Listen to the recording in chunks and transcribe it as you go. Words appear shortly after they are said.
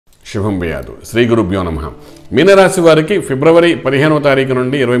శుభం భయాదు. శ్రీ గురుభ్యో నమః. మీనరాశి వారికి ఫిబ్రవరి 15వ తారీఖు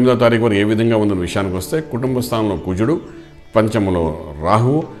నుండి 28వ తారీఖు వరకు ఏ విధంగా ఉందన్న విషయానికి వస్తే, కుటుంబ స్థానంలో కుజుడు, పంచములో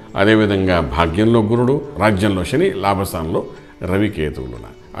రాహువు, అదేవిధంగా భాగ్యంలో గురుడు, రాజ్యంలో శని, లాభస్థానంలో రవి కేతువులు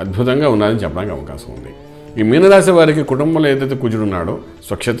అద్భుతంగా ఉన్నారని చెప్పడానికి అవకాశం ఉంది. ఈ మీనరాశి వారికి కుటుంబంలో ఏదైతే కుజుడు ఉన్నాడో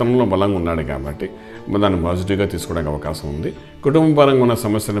స్వక్షేత్రంలో బలంగా ఉన్నాడు కాబట్టి దాన్ని పాజిటివ్గా తీసుకోవడానికి అవకాశం ఉంది. కుటుంబ పరంగా ఉన్న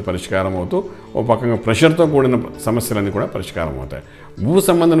సమస్యలను పరిష్కారం అవుతూ ఓ పక్కగా ప్రెషర్తో కూడిన సమస్యలన్నీ కూడా పరిష్కారం అవుతాయి. భూ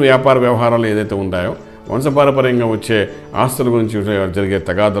సంబంధం వ్యాపార వ్యవహారాలు ఏదైతే ఉన్నాయో, వంశపారపర్యంగా వచ్చే ఆస్తుల గురించి జరిగే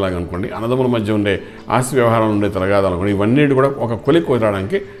తగాదాలు అనుకోండి, అన్నదమ్ముల మధ్య ఉండే ఆస్తి వ్యవహారాలు ఉండే తగాదాలు అనుకోండి, ఇవన్నీ కూడా ఒక కొలికి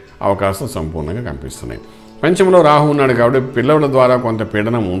కుదరడానికి అవకాశం సంపూర్ణంగా కనిపిస్తున్నాయి. పంచంలో రాహు ఉన్నాడు కాబట్టి పిల్లల ద్వారా కొంత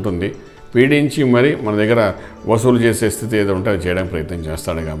పీడనం ఉంటుంది. పీడించి మరి మన దగ్గర వసూలు చేసే స్థితి ఏదో ఉంటే అది చేయడానికి ప్రయత్నం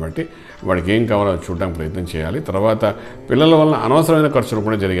చేస్తాడు కాబట్టి వాడికి ఏం కావాలో చూడడానికి ప్రయత్నం చేయాలి. తర్వాత పిల్లల వల్ల అనవసరమైన ఖర్చులు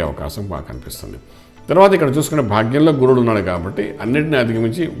కూడా జరిగే అవకాశం బాగా కనిపిస్తుంది. తర్వాత ఇక్కడ చూసుకునే భాగ్యంలో గురుడు ఉన్నాడు కాబట్టి అన్నింటినీ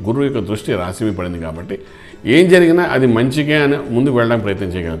అధిగమించి గురువు యొక్క దృష్టి రాశి మీద పడింది కాబట్టి ఏం జరిగినా అది మంచిగా అని ముందుకు వెళ్ళడానికి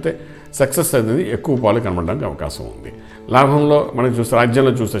ప్రయత్నం చేయగలిగితే సక్సెస్ అనేది ఎక్కువ పాలు కనబడడానికి అవకాశం ఉంది. లాభంలో మనకు చూస్తే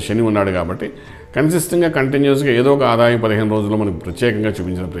రాజ్యంలో చూస్తే శని ఉన్నాడు కాబట్టి కన్సిస్టెంట్గా కంటిన్యూస్గా ఏదో ఒక ఆదాయం 15 రోజుల్లో మనకు ప్రత్యేకంగా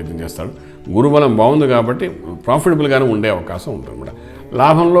చూపించిన ప్రయత్నం చేస్తాడు. గురుబలం బాగుంది కాబట్టి ప్రాఫిటబుల్గానే ఉండే అవకాశం ఉంటుంది కూడా.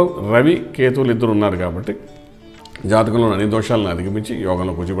 లాభంలో రవి కేతువులు ఇద్దరు ఉన్నారు కాబట్టి జాతకంలో అన్ని దోషాలను అధిగమించి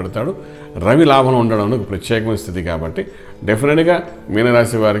యోగంలో కూర్చోబెడతాడు. రవి లాభంలో ఉండడం ఒక ప్రత్యేకమైన స్థితి కాబట్టి డెఫినెట్గా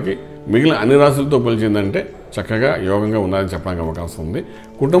మీనరాశి వారికి మిగిలిన అన్ని రాశులతో పోల్చిందంటే చక్కగా యోగంగా ఉన్నారని చెప్పడానికి అవకాశం ఉంది.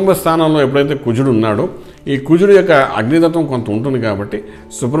 కుటుంబ స్థానంలో ఎప్పుడైతే కుజుడు ఉన్నాడో ఈ కుజుడు యొక్క అగ్నితత్వం కొంత ఉంటుంది కాబట్టి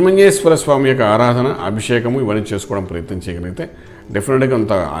సుబ్రహ్మణ్యేశ్వర స్వామి యొక్క ఆరాధన, అభిషేకము ఇవన్నీ చేసుకోవడం ప్రయత్నం చేయగలిగితే డెఫినెట్గా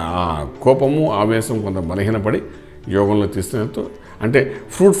కొంత కోపము, ఆవేశం కొంత బలహీనపడి యోగంలో తీసుకున్నట్టు, అంటే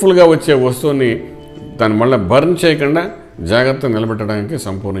ఫ్రూట్ఫుల్గా వచ్చే వస్తువుని దాన్ని మళ్ళీ బర్న్ చేయకుండా జాగ్రత్తగా నిలబెట్టడానికి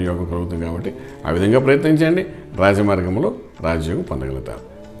సంపూర్ణ యోగం కలుగుతుంది కాబట్టి ఆ విధంగా ప్రయత్నించండి. రాజమార్గంలో రాజయోగం పొందగలుగుతారు.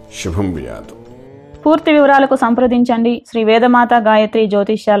 శుభం భయాతు. పూర్తి వివరాలకు సంప్రదించండి శ్రీ వేదమాత గాయత్రి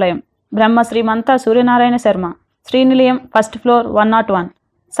జ్యోతిష్యాలయం, Brahmasri మంతా Suryanarayana Sharma, Srinilayam, first floor, 101,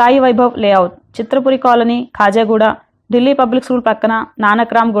 Sai Vaibhav layout, Chitrapuri colony, Khajaguda, Delhi public school పక్కన,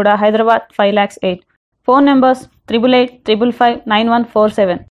 నానక్రామ్గుడ, హైదరాబాద్ 5,08,000. Phone numbers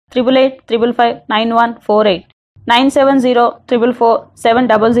 8885559147, 8855559148,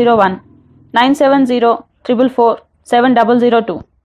 9704447001, 9704447002.